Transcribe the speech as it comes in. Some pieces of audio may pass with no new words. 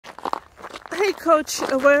Okay, Coach,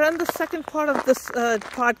 we're on the second part of this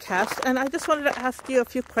podcast, and I just wanted to ask you a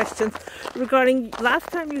few questions regarding last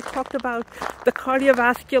time you talked about the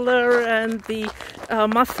cardiovascular and the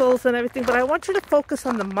muscles and everything, but I want you to focus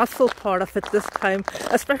on the muscle part of it this time,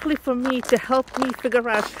 especially for me, to help me figure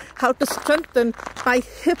out how to strengthen my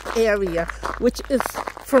hip area, which is,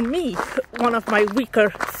 for me, one of my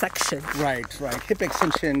weaker sections. Right. Hip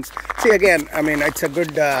extensions. See, again, I mean, it's a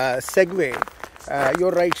good segue.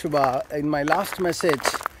 You're right, Shubha. In my last message,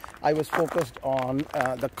 I was focused on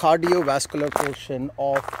the cardiovascular portion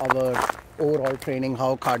of our overall training,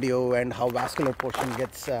 how cardio and how vascular portion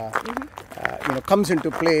gets, comes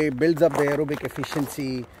into play, builds up the aerobic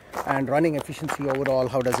efficiency and running efficiency overall.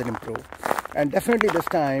 How does it improve? And definitely this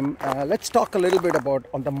time, let's talk a little bit about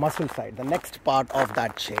on the muscle side, the next part of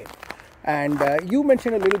that chain. And you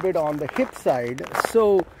mentioned a little bit on the hip side.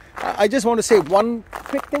 So I just want to say one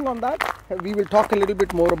quick thing on that. We will talk a little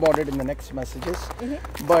bit more about it in the next messages.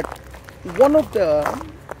 But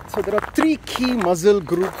so there are three key muscle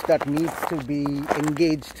groups that needs to be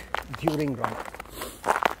engaged during running.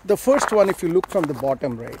 The first one, if you look from the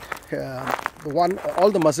bottom right,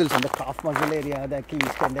 all the muscles in the calf muscle area, the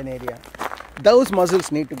Achilles tendon area, those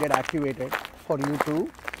muscles need to get activated for you to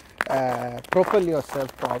propel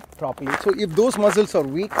yourself properly. So if those muscles are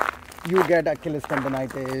weak, you get Achilles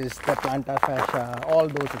tendonitis, the plantar fascia, all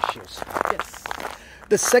those issues. Yes.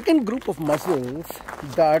 The second group of muscles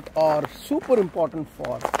that are super important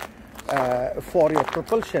for your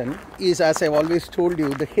propulsion is, as I've always told you,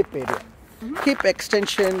 the hip area. Hip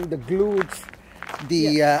extension, the glutes,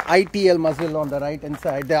 the ITL muscle on the right hand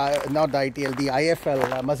side, not the ITL, the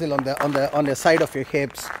IFL muscle on the side of your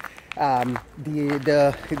hips,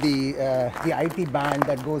 the IT band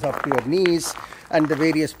that goes up to your knees, and the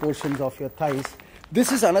various portions of your thighs.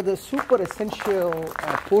 This is another super essential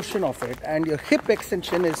portion of it, and your hip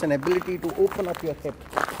extension is an ability to open up your hip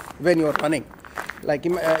when you're running. Like,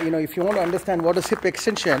 if you want to understand what is hip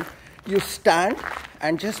extension, you stand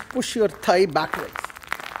and just push your thigh backwards.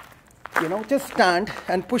 Just stand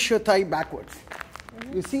and push your thigh backwards.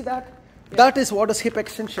 You see that? Yeah. That is what is hip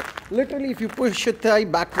extension. Literally, if you push your thigh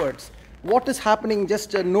backwards, what is happening?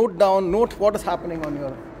 Just note what is happening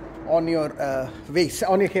on your waist,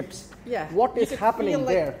 on your hips. Yeah. What is happening feel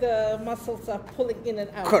there? Like the muscles are pulling in and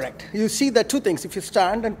out. Correct. You see that two things. If you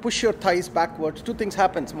stand and push your thighs backwards, two things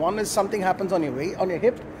happens. One is something happens on your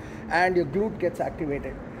hip, and your glute gets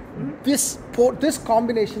activated. This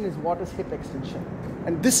combination is what is hip extension,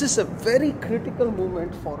 and this is a very critical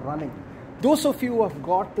movement for running. Those of you who have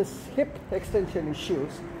got this hip extension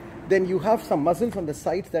issues, then you have some muscles on the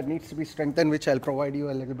sides that needs to be strengthened, which I'll provide you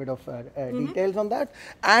a little bit of details on that.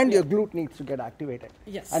 And your glute needs to get activated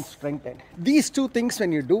and strengthened. These two things,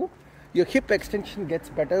 when you do, your hip extension gets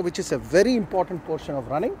better, which is a very important portion of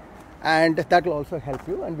running. And that will also help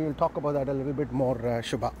you. And we will talk about that a little bit more,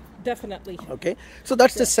 Shubha. Definitely. Okay. So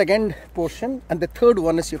that's the second portion. And the third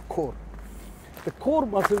one is your core. The core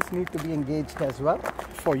muscles need to be engaged as well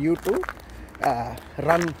for you to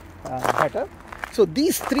run better. So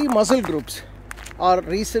these three muscle groups are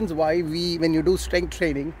reasons why when you do strength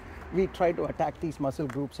training, we try to attack these muscle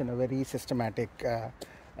groups in a very systematic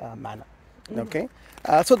manner. Okay,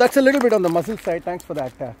 so that's a little bit on the muscle side. Thanks for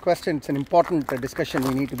that question. It's an important discussion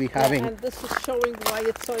we need to be having. And this is showing why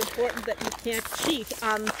it's so important that you can't cheat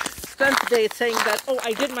on strength day, saying that, oh,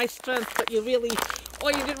 I did my strength, but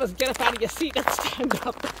all you did was get up out of your seat and stand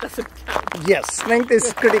up. That doesn't count. Yes, strength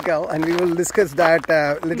is critical, and we will discuss that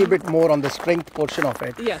a little bit more on the strength portion of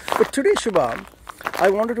it. Yes. But today, Shubha, I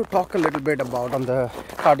wanted to talk a little bit about on the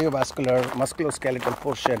cardiovascular, musculoskeletal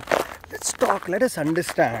portion. Let us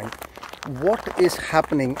understand what is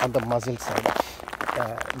happening on the muscle side of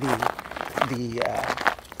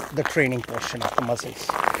the training portion of the muscles.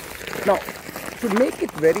 Now, to make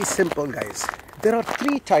it very simple, guys, there are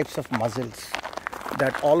three types of muscles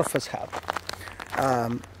that all of us have.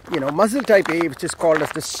 Muscle type A, which is called as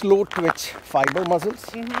the slow twitch fiber muscles.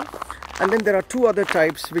 And then there are two other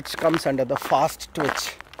types which comes under the fast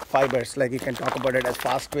twitch fibers. Like you can talk about it as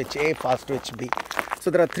fast twitch A, fast twitch B. So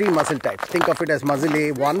there are three muscle types. Think of it as muscle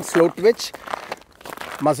A, one slow twitch,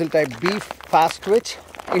 muscle type B, fast twitch,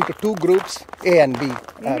 into two groups, A and B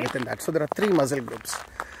within that. So there are three muscle groups.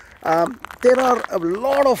 There are a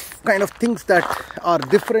lot of kind of things that are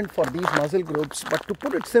different for these muscle groups, but to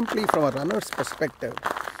put it simply from a runner's perspective,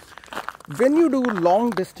 when you do long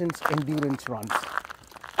distance endurance runs,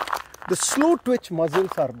 the slow twitch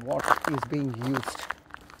muscles are what is being used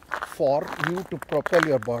for you to propel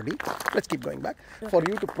your body. Let's keep going back. For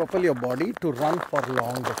you to propel your body to run for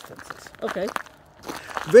long distances. Okay.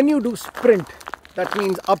 When you do sprint, that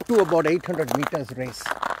means up to about 800 meters race.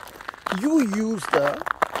 you use the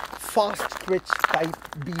fast twitch type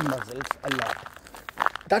B muscles a lot.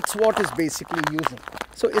 That's what is basically using.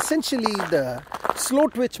 So essentially the slow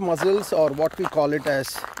twitch muscles, or what we call it as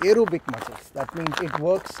aerobic muscles, that means it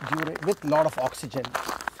works with a lot of oxygen.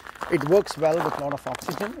 It works well with a lot of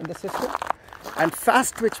oxygen in the system. And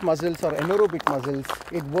fast twitch muscles or anaerobic muscles,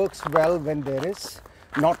 it works well when there is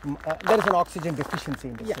an oxygen deficiency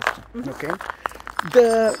in the system. Okay.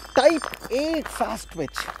 The type A fast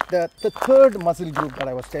twitch, the third muscle group that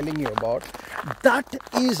I was telling you about, that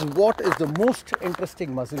is what is the most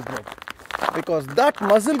interesting muscle group, because that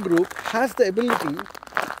muscle group has the ability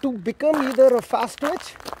to become either a fast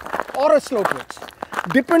twitch or a slow twitch,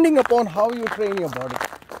 depending upon how you train your body.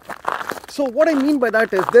 So what I mean by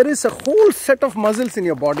that is there is a whole set of muscles in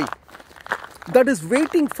your body that is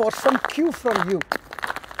waiting for some cue from you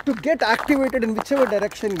to get activated in whichever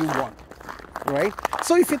direction you want. Right?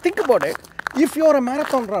 So if you think about it, if you're a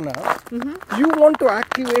marathon runner, you want to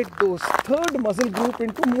activate those third muscle group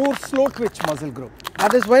into more slow twitch muscle group.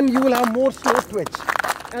 That is when you will have more slow twitch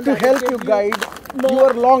to help you guide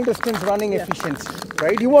your long distance running efficiency.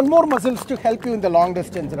 Right? You want more muscles to help you in the long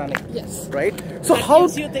distance running. Yes. Right? So that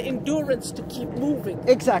gives you the endurance to keep moving.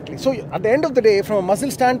 Exactly. So at the end of the day, from a muscle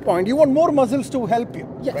standpoint, you want more muscles to help you.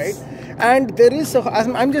 Yes. Right? And there is,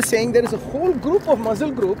 I'm just saying, there is a whole group of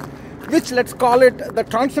muscle group, which let's call it the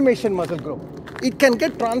transformation muscle group. It can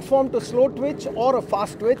get transformed to slow twitch or a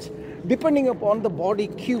fast twitch depending upon the body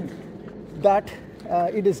cue that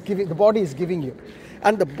the body is giving you.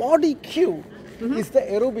 And the body cue is the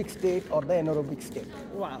aerobic state or the anaerobic state.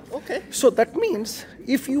 Wow, okay. So that means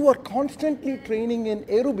if you are constantly training in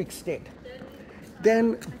aerobic state,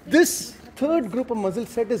 then this third group of muscle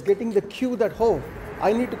set is getting the cue that,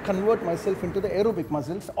 I need to convert myself into the aerobic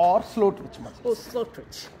muscles or slow twitch muscles. Oh, slow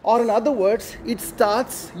twitch. Or in other words,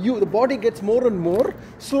 the body gets more and more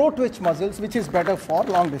slow twitch muscles, which is better for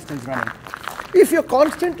long distance running. If you're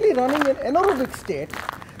constantly running in anaerobic state,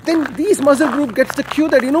 then these muscle group gets the cue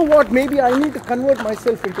that, maybe I need to convert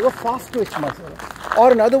myself into a fast twitch muscle.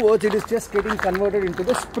 Or in other words, it is just getting converted into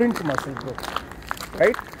the sprint muscle group.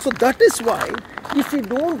 Right? So that is why if you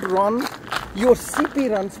don't run your CP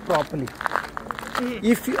runs properly,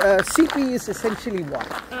 if CP is essentially what?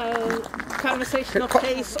 Conversational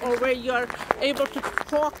pace, or where you're able to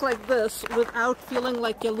talk like this without feeling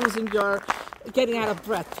like you're getting out of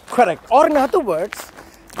breath. Correct. Or in other words,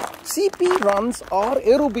 CP runs are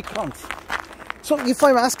aerobic runs. So if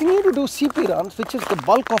I'm asking you to do CP runs, which is the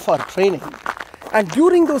bulk of our training, and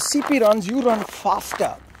during those CP runs you run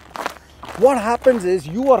faster, what happens is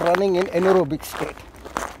you are running in anaerobic state,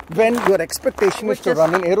 when your expectation is to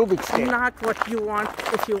run in aerobic state. Not what you want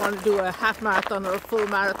if you want to do a half marathon or a full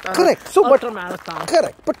marathon. Correct. So, ultra marathon.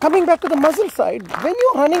 Correct. But coming back to the muscle side, when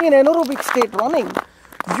you're running in anaerobic state running,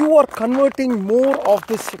 you are converting more of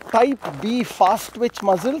this type B fast twitch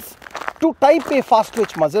muscles to type A fast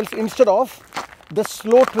twitch muscles instead of the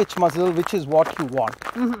slow twitch muscle, which is what you want.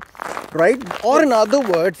 Right? Or in other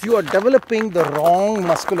words, you are developing the wrong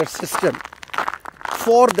muscular system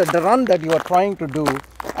for the run that you are trying to do,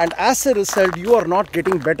 and as a result you are not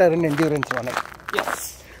getting better in endurance running.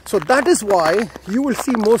 Yes. So that is why you will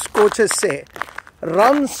see most coaches say,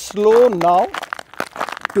 run slow now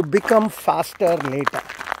to become faster later.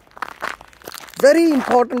 Very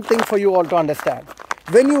important thing for you all to understand.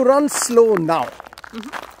 When you run slow now,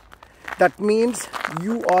 that means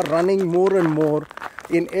you are running more and more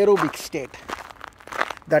in aerobic state.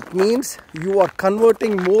 That means you are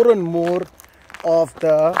converting more and more of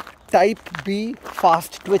the type B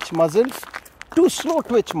fast twitch muscles to slow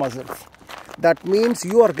twitch muscles. That means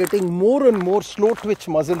you are getting more and more slow twitch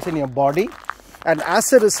muscles in your body, and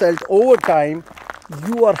as a result, over time,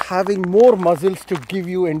 you are having more muscles to give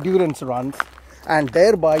you endurance runs, and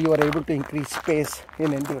thereby you are able to increase pace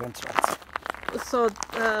in endurance runs. So,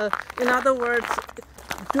 in other words,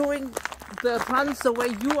 doing the runs the way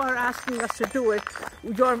you are asking us to do it,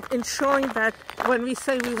 you're ensuring that when we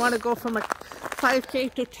say we want to go from a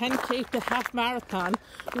 5K to 10K to half marathon,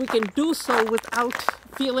 we can do so without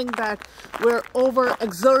feeling that we're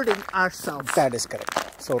overexerting ourselves. That is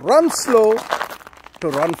correct. So run slow to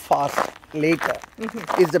run fast later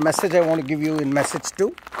is the message I want to give you in message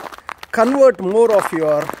 2. Convert more of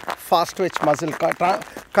your fast twitch muscle,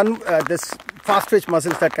 this fast twitch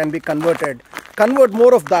muscles that can be converted, convert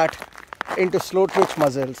more of that into slow twitch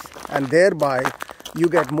muscles, and thereby you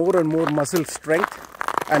get more and more muscle strength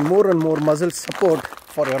and more muscle support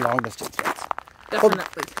for your long distance runs.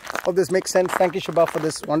 Definitely. Hope this makes sense. Thank you, Shubha, for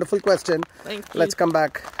this wonderful question. Thank you. Let's come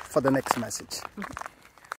back for the next message.